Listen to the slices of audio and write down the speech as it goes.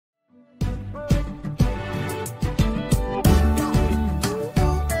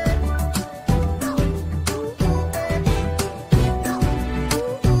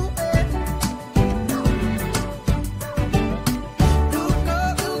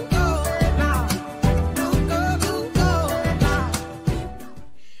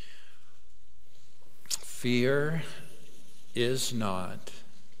Fear is not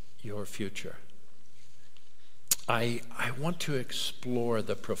your future. I want to explore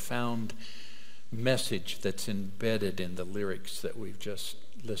the profound message that's embedded in the lyrics that we've just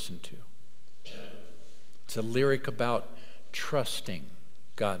listened to. It's a lyric about trusting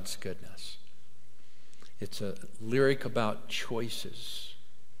God's goodness. It's a lyric about choices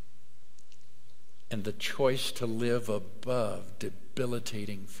and the choice to live above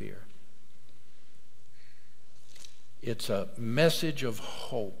debilitating fear. It's a message of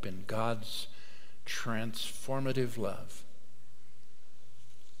hope in God's transformative love.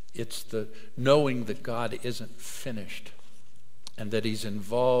 It's the knowing that God isn't finished and that He's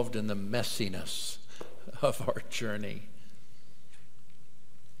involved in the messiness of our journey.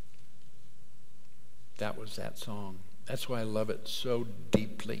 That was that song. That's why I love it so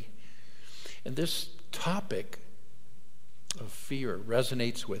deeply. And this topic of fear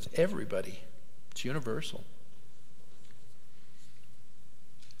resonates with everybody. It's universal.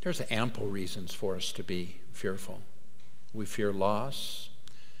 There's ample reasons for us to be fearful. We fear loss,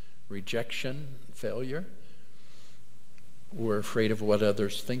 rejection, failure. We're afraid of what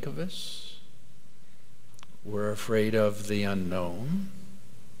others think of us. We're afraid of the unknown.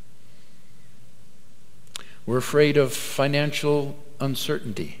 We're afraid of financial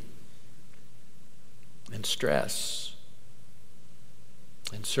uncertainty and stress.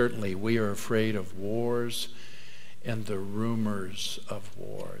 And certainly we are afraid of wars and the rumors of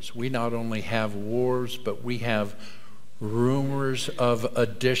wars. We not only have wars, but we have rumors of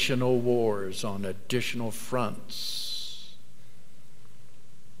additional wars on additional fronts.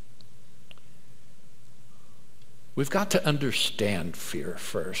 We've got to understand fear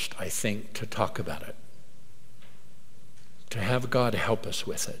first, I think, to talk about it. To have God help us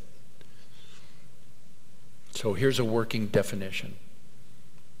with it. So here's a working definition.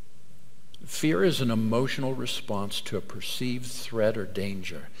 Fear is an emotional response to a perceived threat or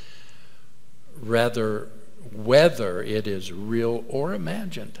danger, rather whether it is real or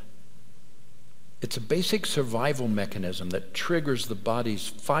imagined. It's a basic survival mechanism that triggers the body's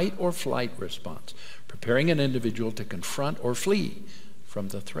fight or flight response, preparing an individual to confront or flee from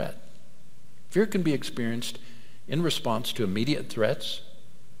the threat. Fear can be experienced in response to immediate threats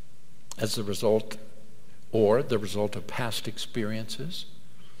as the result of past experiences,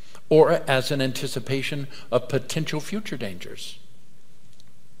 or as an anticipation of potential future dangers.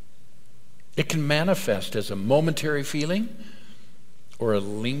 It can manifest as a momentary feeling or a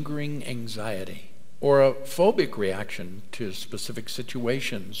lingering anxiety or a phobic reaction to specific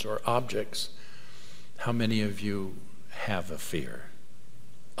situations or objects. How many of you have a fear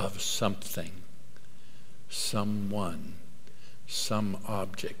of something, someone, some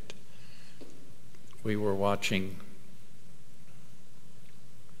object? We were watching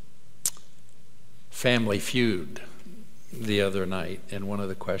Family Feud the other night, and one of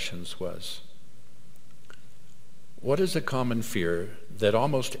the questions was, what is a common fear that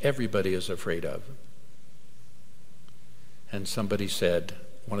almost everybody is afraid of? And somebody said,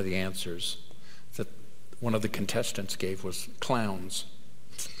 one of the answers that one of the contestants gave was clowns.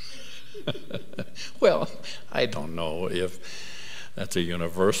 Well, I don't know if that's a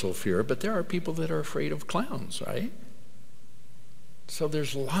universal fear, but there are people that are afraid of clowns, right? So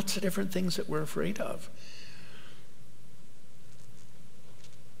there's lots of different things that we're afraid of.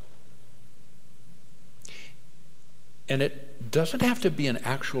 And it doesn't have to be an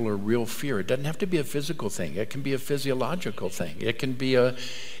actual or real fear. It doesn't have to be a physical thing. It can be a physiological thing. It can be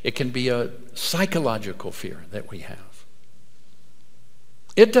a psychological fear that we have.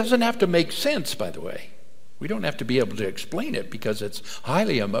 It doesn't have to make sense, by the way. We don't have to be able to explain it because it's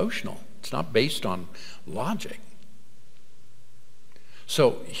highly emotional. It's not based on logic.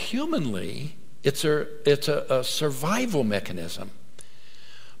 So humanly, it's a survival mechanism.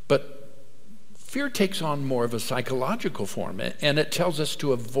 But fear takes on more of a psychological form, and it tells us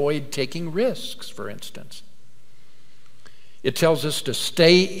to avoid taking risks, for instance. It tells us to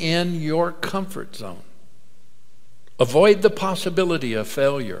stay in your comfort zone. Avoid the possibility of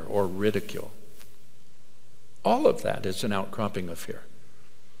failure or ridicule. All of that is an outcropping of fear.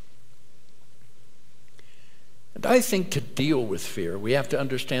 And I think to deal with fear, we have to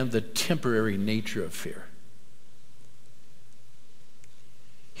understand the temporary nature of fear.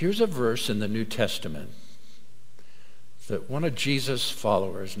 Here's a verse in the New Testament that one of Jesus'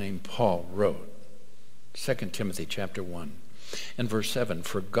 followers named Paul wrote. 2 Timothy chapter 1 and verse 7.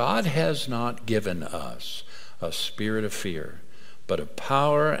 For God has not given us a spirit of fear, but of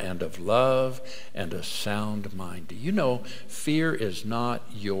power and of love and a sound mind. Do you know fear is not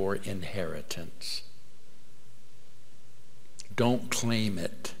your inheritance? Don't claim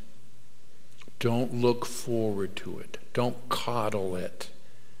it. Don't look forward to it. Don't coddle it.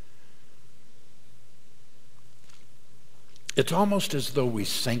 It's almost as though we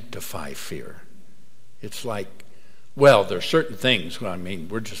sanctify fear. It's like, well, there's certain things,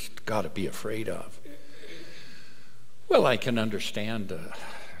 we're just got to be afraid of. Well, I can understand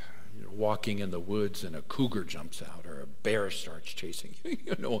walking in the woods and a cougar jumps out or a bear starts chasing you.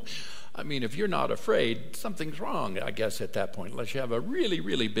 If you're not afraid, something's wrong, I guess, at that point, unless you have a really,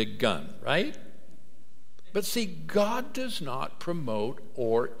 really big gun, right? But see, God does not promote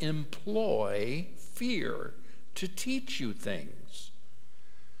or employ fear to teach you things.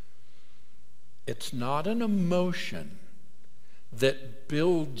 It's not an emotion that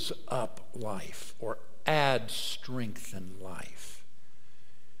builds up life or adds strength in life.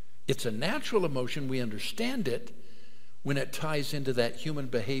 It's a natural emotion. We understand it when it ties into that human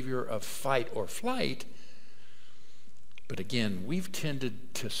behavior of fight or flight. But again, we've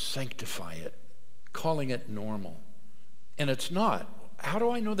tended to sanctify it, calling it normal. And it's not. How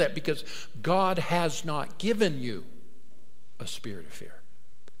do I know that? Because God has not given you a spirit of fear.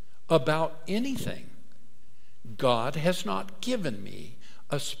 About anything, God has not given me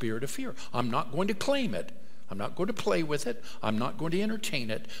a spirit of fear. I'm not going to claim it. I'm not going to play with it. I'm not going to entertain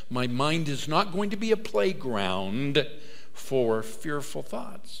it. My mind is not going to be a playground for fearful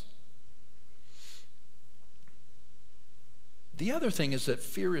thoughts. The other thing is that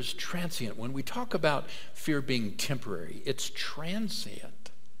fear is transient. When we talk about fear being temporary, it's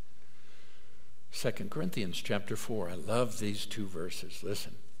transient. 2 Corinthians chapter 4. I love these two verses.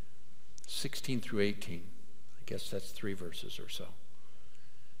 Listen. 16 through 18. I guess that's 3 verses or so.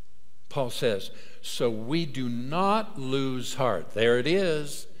 Paul says, so we do not lose heart. There it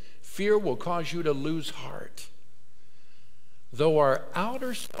is. Fear will cause you to lose heart. Though our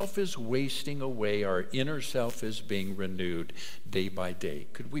outer self is wasting away, our inner self is being renewed day by day.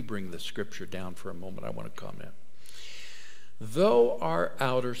 Could we bring the scripture down for a moment? I want to comment. Though our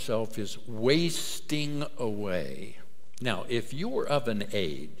outer self is wasting away. Now, if you were of an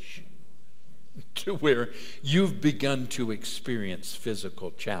age to where you've begun to experience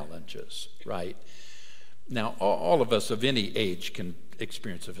physical challenges, right? Now, all of us of any age can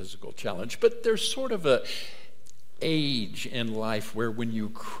experience a physical challenge, but there's sort of a age in life where when you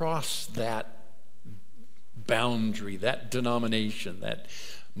cross that boundary, that denomination, that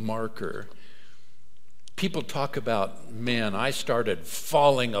marker, people talk about, man, I started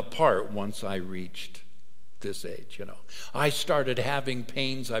falling apart once I reached this age, I started having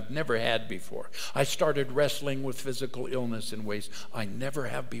pains I've never had before. I started wrestling with physical illness in ways I never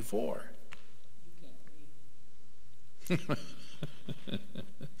have before.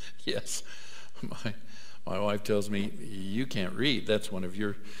 Yes, my wife tells me, you can't read. That's one of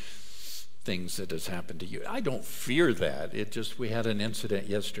your things that has happened to you. I don't fear that. We had an incident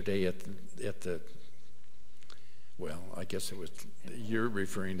yesterday at the well, I guess it was, you're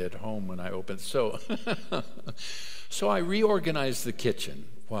referring to at home when I opened. So I reorganized the kitchen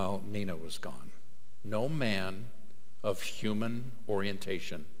while Nina was gone. No man of human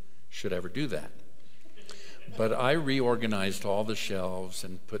orientation should ever do that. But I reorganized all the shelves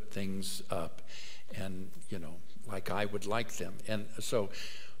and put things up and, like I would like them. And so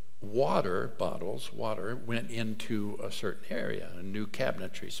water went into a certain area, a new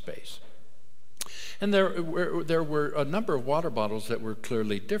cabinetry space. And there were a number of water bottles that were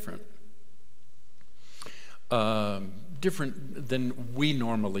clearly different. Different than we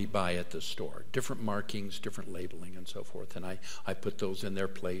normally buy at the store. Different markings, different labeling, and so forth. And I put those in their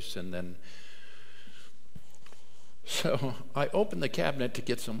place, and then... So I opened the cabinet to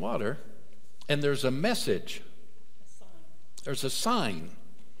get some water, and there's a message. There's a sign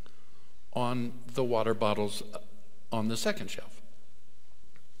on the water bottles on the second shelf.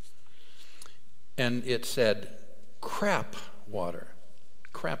 And it said, crap water.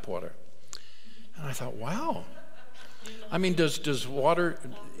 And I thought, wow. Does water,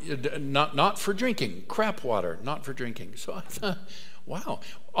 not for drinking, crap water, not for drinking. So I thought, wow.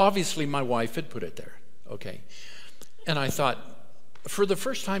 Obviously, my wife had put it there, okay. And I thought, for the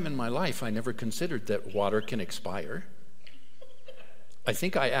first time in my life, I never considered that water can expire. I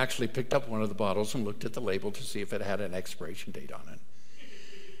think I actually picked up one of the bottles and looked at the label to see if it had an expiration date on it.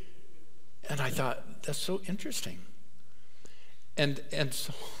 And I thought, that's so interesting. And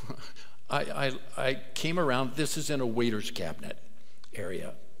so I came around. This is in a waiter's cabinet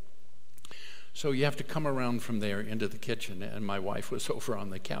area. So you have to come around from there into the kitchen, and my wife was over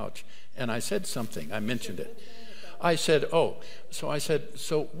on the couch. And I said something. I mentioned it. I said,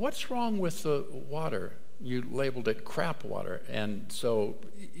 so what's wrong with the water? You labeled it crap water. And so,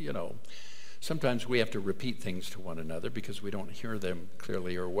 sometimes we have to repeat things to one another because we don't hear them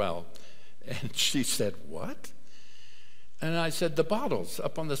clearly or well. And she said, what? And I said, the bottles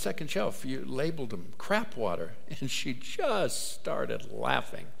up on the second shelf, you labeled them crap water. And she just started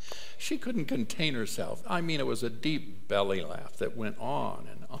laughing. She couldn't contain herself. I mean, it was a deep belly laugh that went on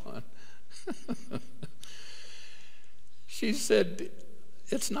and on. She said,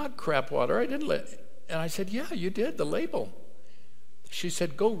 it's not crap water. I didn't let it. And I said, yeah, you did, the label. She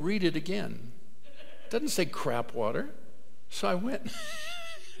said, go read it again. It doesn't say crap water. So I went,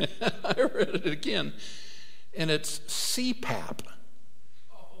 I read it again. And it's CPAP.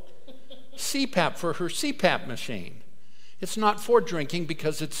 CPAP for her CPAP machine. It's not for drinking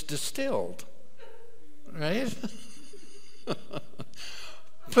because it's distilled, right?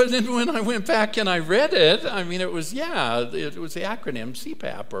 But then when I went back and I read it, I mean, it was the acronym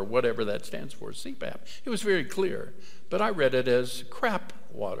CPAP or whatever that stands for, CPAP. It was very clear. But I read it as crap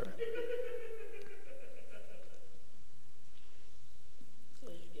water.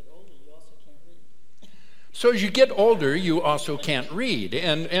 So as you get older, you also can't read.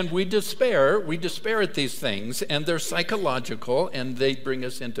 And we despair at these things, and they're psychological, and they bring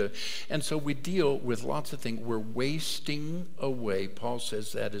us into, and so we deal with lots of things. We're wasting away. Paul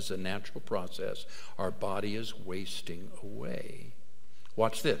says that is a natural process. Our body is wasting away.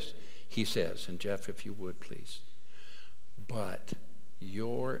 Watch this. He says, and Jeff, if you would, please. But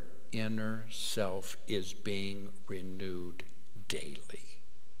your inner self is being renewed daily.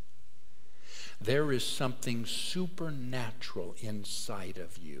 There is something supernatural inside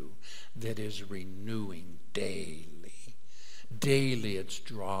of you that is renewing daily. Daily it's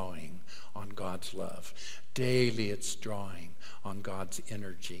drawing on God's love. Daily it's drawing on God's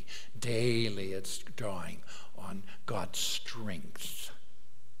energy. Daily it's drawing on God's strength.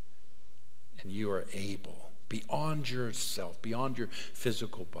 And you are able, beyond yourself, beyond your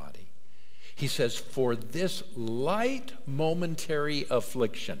physical body. He says, for this light momentary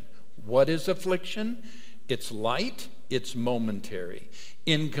affliction. What is affliction? It's light, it's momentary.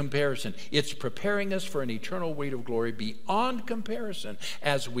 In comparison, it's preparing us for an eternal weight of glory beyond comparison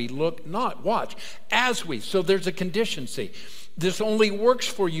as we look not, watch, as we, so there's a condition, see. This only works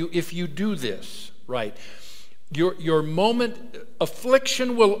for you if you do this, right? Your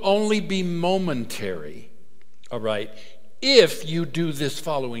affliction will only be momentary, all right, if you do this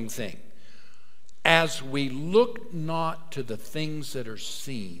following thing. As we look not to the things that are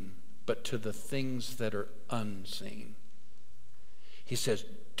seen, but to the things that are unseen. He says,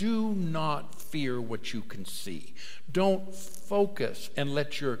 do not fear what you can see. Don't focus and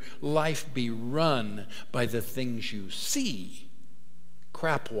let your life be run by the things you see.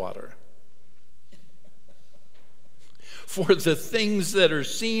 Crap water. For the things that are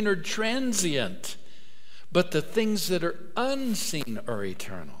seen are transient, but the things that are unseen are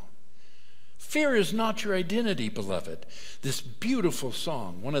eternal. Fear is not your identity, beloved. This beautiful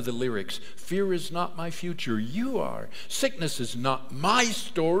song, one of the lyrics, fear is not my future, you are. Sickness is not my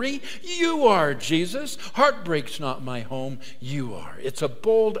story, you are, Jesus. Heartbreak's not my home, you are. It's a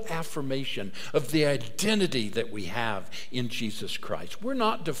bold affirmation of the identity that we have in Jesus Christ. We're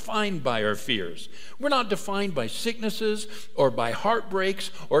not defined by our fears. We're not defined by sicknesses or by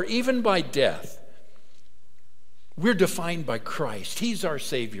heartbreaks or even by death. We're defined by Christ. He's our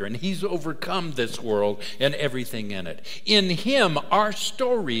Savior, and He's overcome this world and everything in it. In Him, our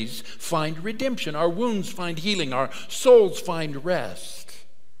stories find redemption. Our wounds find healing. Our souls find rest.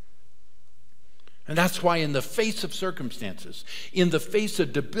 And that's why in the face of circumstances, in the face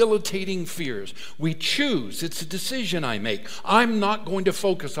of debilitating fears, we choose. It's a decision I make. I'm not going to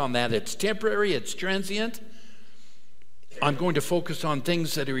focus on that. It's temporary. It's transient. I'm going to focus on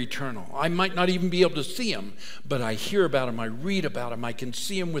things that are eternal. I might not even be able to see them, but I hear about them, I read about them, I can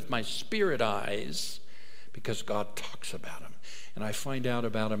see them with my spirit eyes because God talks about them. And I find out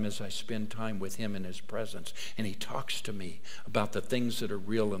about them as I spend time with Him in His presence. And He talks to me about the things that are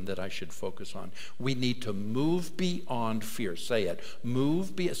real and that I should focus on. We need to move beyond fear. Say it.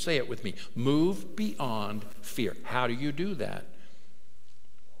 Say it with me. Move beyond fear. How do you do that?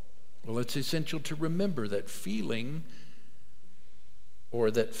 Well, it's essential to remember that feeling or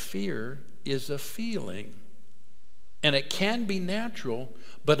that fear is a feeling. And it can be natural,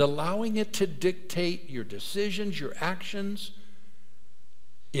 but allowing it to dictate your decisions, your actions,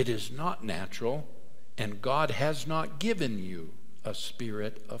 it is not natural, and God has not given you a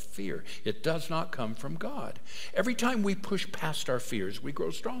spirit of fear. It does not come from God. Every time we push past our fears, we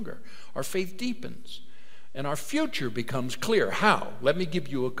grow stronger. Our faith deepens, and our future becomes clear. How? Let me give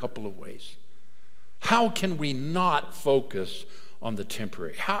you a couple of ways. How can we not focus on the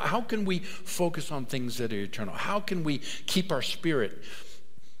temporary? How can we focus on things that are eternal? How can we keep our spirit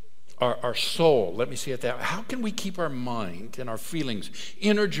our soul, let me say it that way. How can we keep our mind and our feelings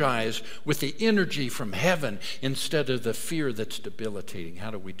energized with the energy from heaven instead of the fear that's debilitating? How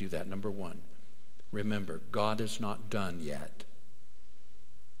do we do that? Number one, remember, God is not done yet.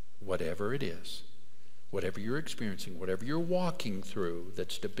 Whatever it is, whatever you're experiencing, whatever you're walking through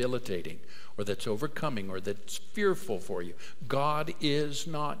that's debilitating or that's overcoming or that's fearful for you, God is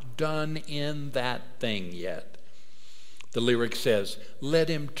not done in that thing yet. The lyric says, let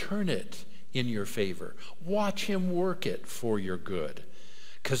him turn it in your favor. Watch him work it for your good.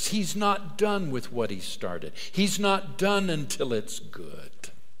 Because he's not done with what he started. He's not done until it's good.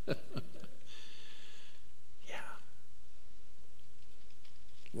 Yeah.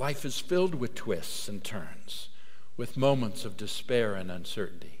 Life is filled with twists and turns, with moments of despair and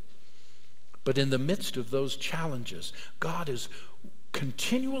uncertainty. But in the midst of those challenges, God is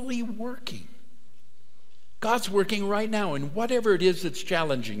continually working. God's working right now in whatever it is that's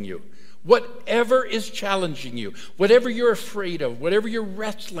challenging you. Whatever is challenging you, whatever you're afraid of, whatever you're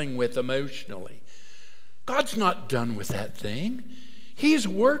wrestling with emotionally, God's not done with that thing. He's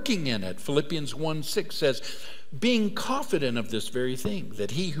working in it. Philippians 1:6 says, being confident of this very thing,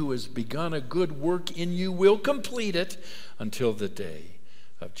 that he who has begun a good work in you will complete it until the day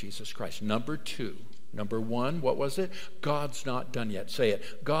of Jesus Christ. Number one, what was it? God's not done yet. Say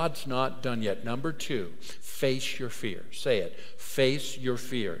it. God's not done yet. Number two, face your fear. Say it. Face your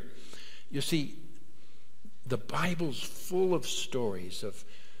fear. You see, the Bible's full of stories of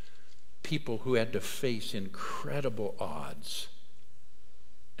people who had to face incredible odds.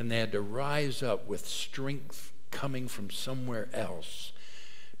 And they had to rise up with strength coming from somewhere else.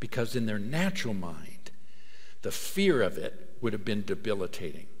 Because in their natural mind, the fear of it would have been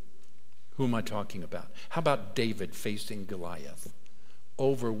debilitating. Who am I talking about? How about David facing Goliath?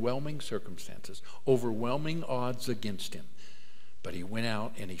 Overwhelming circumstances, overwhelming odds against him. But he went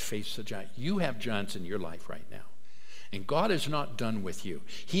out and he faced the giant. You have giants in your life right now. And God is not done with you.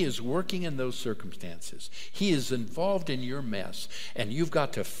 He is working in those circumstances. He is involved in your mess. And you've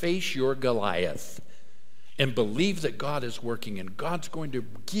got to face your Goliath and believe that God is working and God's going to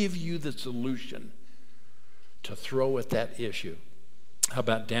give you the solution to throw at that issue. How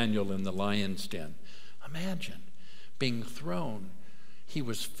about Daniel in the lion's den? Imagine being thrown. He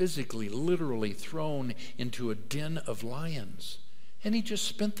was physically, literally thrown into a den of lions. And he just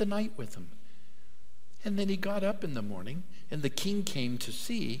spent the night with them. And then he got up in the morning, and the king came to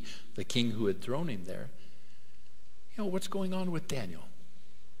see, the king who had thrown him there, what's going on with Daniel?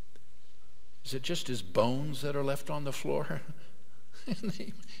 Is it just his bones that are left on the floor?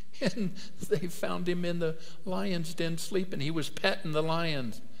 And they found him in the lion's den sleeping. He was petting the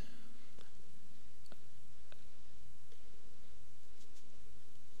lions.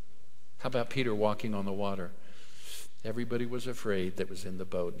 How about Peter walking on the water? Everybody was afraid that was in the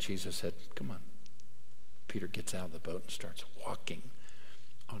boat. And Jesus said, come on. Peter gets out of the boat and starts walking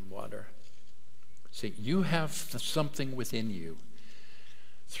on water. See, you have something within you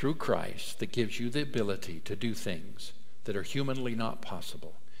through Christ that gives you the ability to do things that are humanly not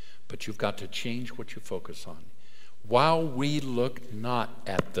possible. But you've got to change what you focus on. While we look not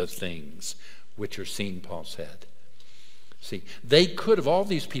at the things which are seen, Paul said. See, they could have, all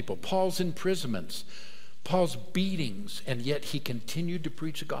these people, Paul's imprisonments, Paul's beatings, and yet he continued to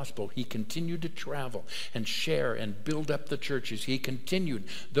preach the gospel. He continued to travel and share and build up the churches. He continued,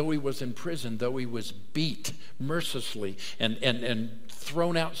 though he was in prison, though he was beat mercilessly and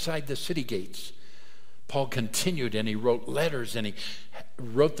thrown outside the city gates. Paul continued and he wrote letters and he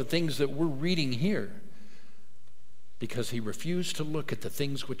wrote the things that we're reading here because he refused to look at the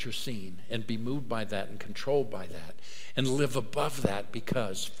things which are seen and be moved by that and controlled by that and live above that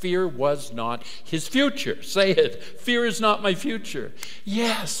because fear was not his future. Say it. Fear is not my future.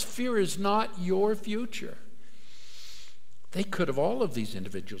 Yes, fear is not your future. They could have, all of these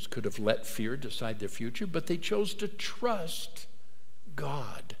individuals could have let fear decide their future, but they chose to trust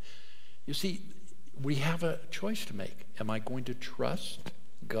God. You see, we have a choice to make. Am I going to trust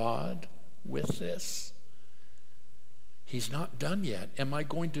God with this? He's not done yet. Am I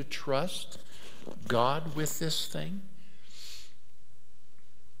going to trust God with this thing?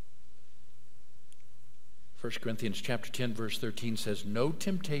 1 Corinthians chapter 10, verse 13 says, no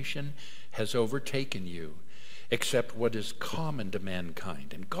temptation has overtaken you except what is common to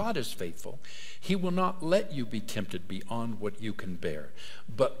mankind. And God is faithful. He will not let you be tempted beyond what you can bear.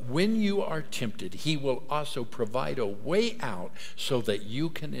 But when you are tempted, he will also provide a way out so that you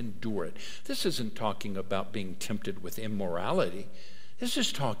can endure it. This isn't talking about being tempted with immorality. This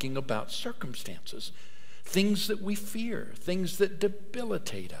is talking about circumstances, things that we fear, things that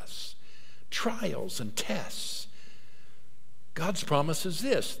debilitate us, trials and tests. God's promise is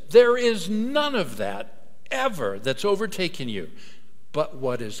this: there is none of that ever that's overtaken you but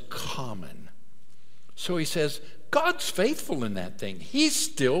what is common. So he says, God's faithful in that thing. He's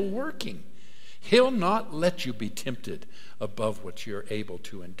still working. He'll not let you be tempted above what you're able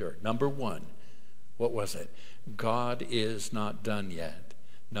to endure. Number one, what was it? God is not done yet.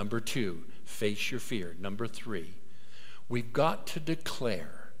 Number two, face your fear. Number three, we've got to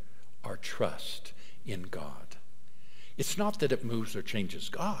declare our trust in God. It's not that it moves or changes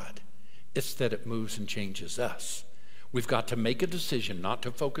God. It's that it moves and changes us. We've got to make a decision not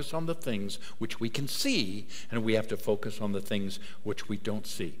to focus on the things which we can see, and we have to focus on the things which we don't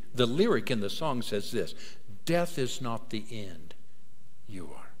see. The lyric in the song says this: death is not the end, you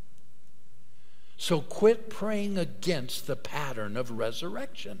are. So quit praying against the pattern of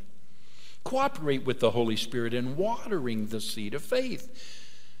resurrection. Cooperate with the Holy Spirit in watering the seed of faith.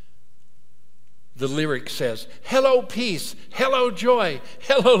 The lyric says, hello peace, hello joy,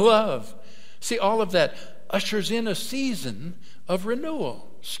 hello love. See, all of that ushers in a season of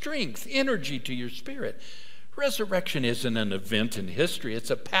renewal, strength, energy to your spirit. Resurrection isn't an event in history. It's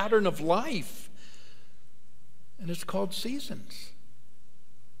a pattern of life. And it's called seasons.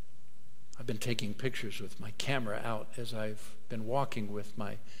 I've been taking pictures with my camera out as I've been walking with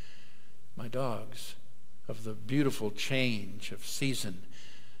my dogs of the beautiful change of season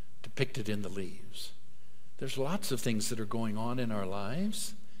depicted in the leaves. There's lots of things that are going on in our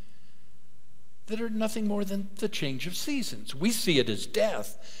lives that are nothing more than the change of seasons. We see it as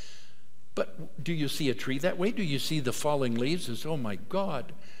death, but do you see a tree that way? Do you see the falling leaves as, oh my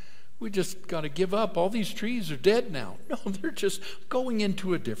God, we just got to give up. All these trees are dead now. No, they're just going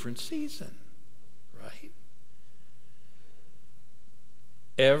into a different season, right?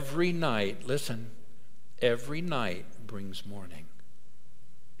 Every night, listen, every night brings morning.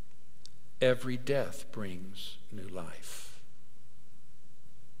 Every death brings new life.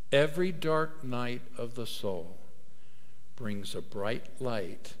 Every dark night of the soul brings a bright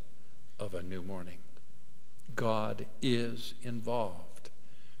light of a new morning. God is involved.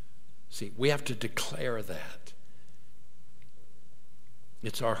 See, we have to declare that.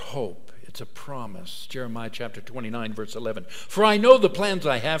 It's our hope. It's a promise. Jeremiah chapter 29, verse 11. For I know the plans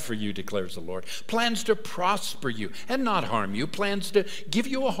I have for you, declares the Lord. Plans to prosper you and not harm you. Plans to give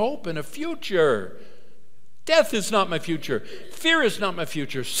you a hope and a future. Death is not my future. Fear is not my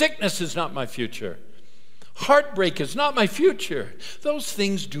future. Sickness is not my future. Heartbreak is not my future. Those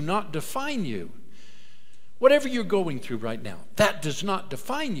things do not define you. Whatever you're going through right now, that does not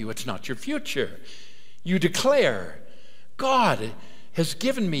define you. It's not your future. You declare, God has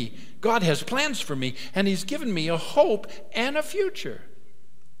given me, God has plans for me, and He's given me a hope and a future.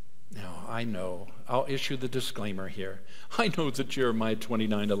 Now, I know, I'll issue the disclaimer here. I know that Jeremiah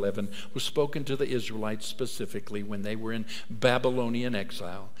 29:11 was spoken to the Israelites specifically when they were in Babylonian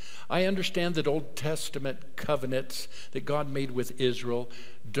exile. I understand that Old Testament covenants that God made with Israel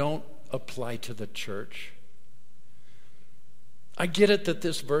don't apply to the church. I get it that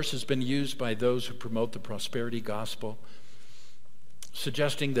this verse has been used by those who promote the prosperity gospel,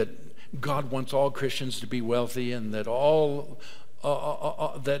 suggesting that God wants all Christians to be wealthy and that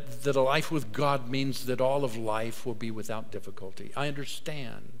that a life with God means that all of life will be without difficulty. I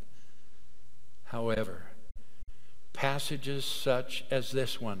understand. However, passages such as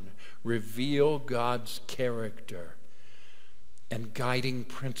this one reveal God's character and guiding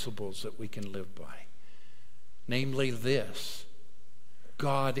principles that we can live by. Namely this: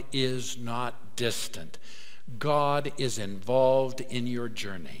 God is not distant. God is involved in your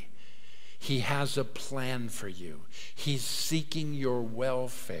journey. He has a plan for you. He's seeking your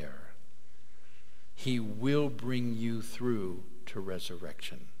welfare. He will bring you through to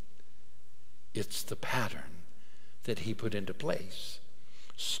resurrection. It's the pattern that He put into place.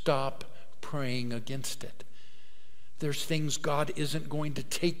 Stop praying against it. There's things God isn't going to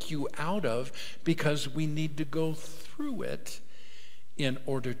take you out of because we need to go through it in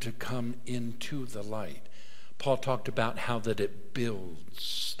order to come into the light. Paul talked about how that it builds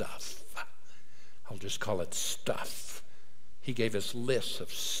stuff. I'll just call it stuff. He gave us lists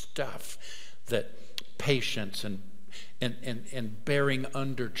of stuff that patience and bearing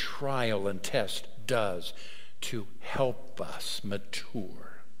under trial and test does to help us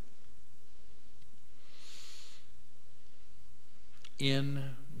mature.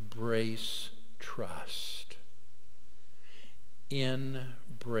 Embrace trust.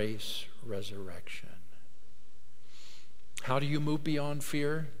 Embrace resurrection. How do you move beyond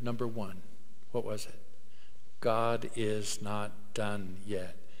fear? Number one, what was it? God is not done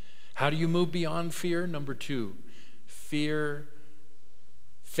yet. How do you move beyond fear? Number two, face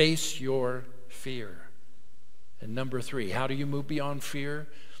your fear And number 3, how do you move beyond fear?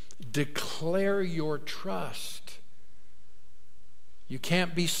 Declare your trust. You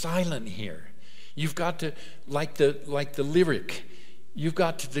can't be silent here. You've got to, like the lyric, you've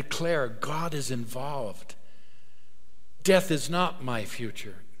got to declare God is involved. Death is not my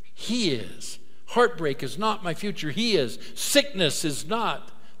future. He is. Heartbreak is not my future. He is. Sickness is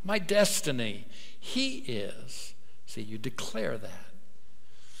not my destiny. He is. See, you declare that.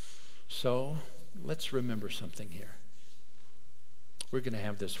 So let's remember something here. We're going to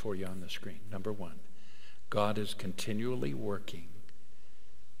have this for you on the screen. Number 1, God is continually working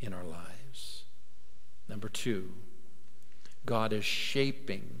in our lives. Number 2, God is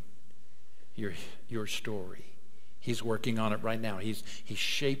shaping your story. He's working on it right now. He's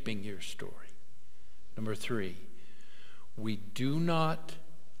shaping your story. Number 3, we do not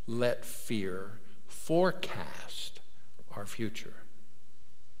let fear forecast our future.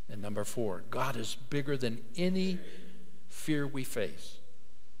 And number 4, God is bigger than any fear we face.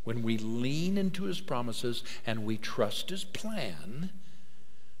 When we lean into his promises and we trust his plan,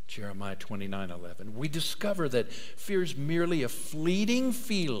 Jeremiah 29:11, we discover that fear is merely a fleeting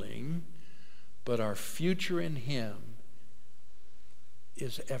feeling, but our future in him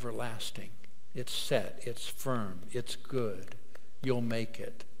is everlasting. It's set, it's firm, it's good. You'll make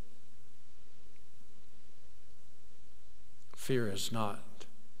it. Fear is not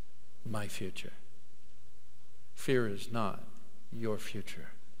my future. Fear is not your future.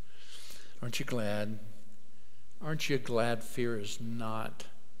 Aren't you glad? Aren't you glad fear is not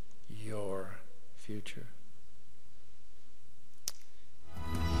your future?